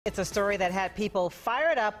It's a story that had people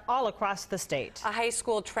fired up all across the state. A high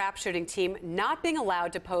school trap shooting team not being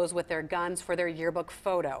allowed to pose with their guns for their yearbook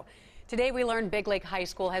photo. Today we learned Big Lake High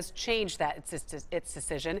School has changed its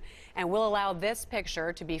decision and will allow this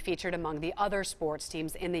picture to be featured among the other sports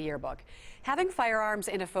teams in the yearbook. Having firearms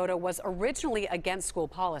in a photo was originally against school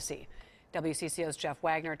policy. WCCO's Jeff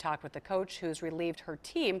Wagner talked with the coach, who's relieved her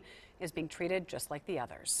team is being treated just like the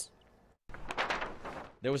others.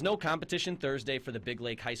 There was no competition Thursday for the Big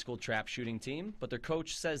Lake High School trap shooting team, but their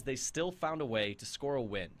coach says they still found a way to score a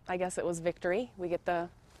win. I guess it was victory. We get the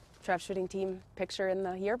trap shooting team picture in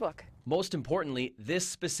the yearbook. Most importantly, this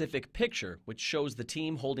specific picture, which shows the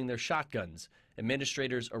team holding their shotguns.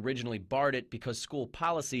 Administrators originally barred it because school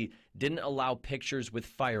policy didn't allow pictures with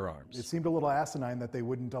firearms. It seemed a little asinine that they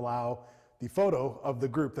wouldn't allow the photo of the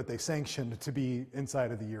group that they sanctioned to be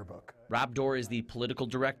inside of the yearbook. Rob Dorr is the political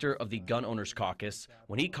director of the Gun Owners Caucus.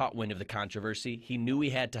 When he caught wind of the controversy, he knew he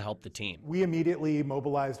had to help the team. We immediately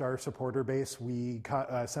mobilized our supporter base. We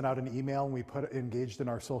sent out an email and we engaged in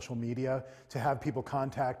our social media to have people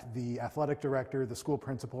contact the athletic director, the school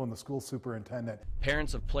principal, and the school superintendent.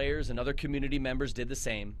 Parents of players and other community members did the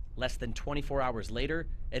same. Less than 24 hours later,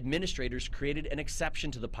 administrators created an exception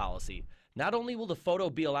to the policy. Not only will the photo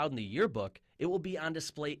be allowed in the yearbook, it will be on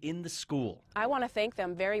display in the school. I want to thank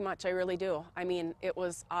them very much. I really do. I mean, it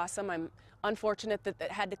was awesome. I'm unfortunate that it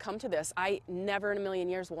had to come to this. I never in a million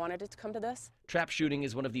years wanted it to come to this. Trap shooting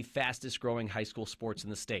is one of the fastest growing high school sports in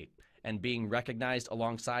the state, and being recognized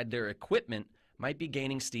alongside their equipment might be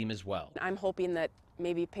gaining steam as well. I'm hoping that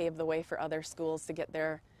maybe pave the way for other schools to get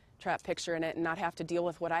their trap picture in it and not have to deal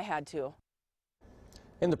with what I had to.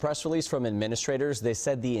 In the press release from administrators, they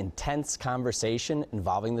said the intense conversation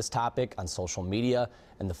involving this topic on social media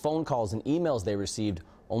and the phone calls and emails they received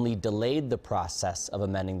only delayed the process of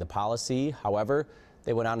amending the policy. However,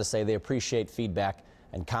 they went on to say they appreciate feedback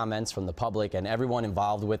and comments from the public, and everyone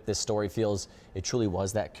involved with this story feels it truly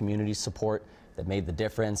was that community support that made the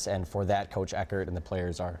difference, and for that, Coach Eckert and the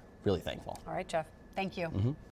players are really thankful. All right, Jeff. Thank you.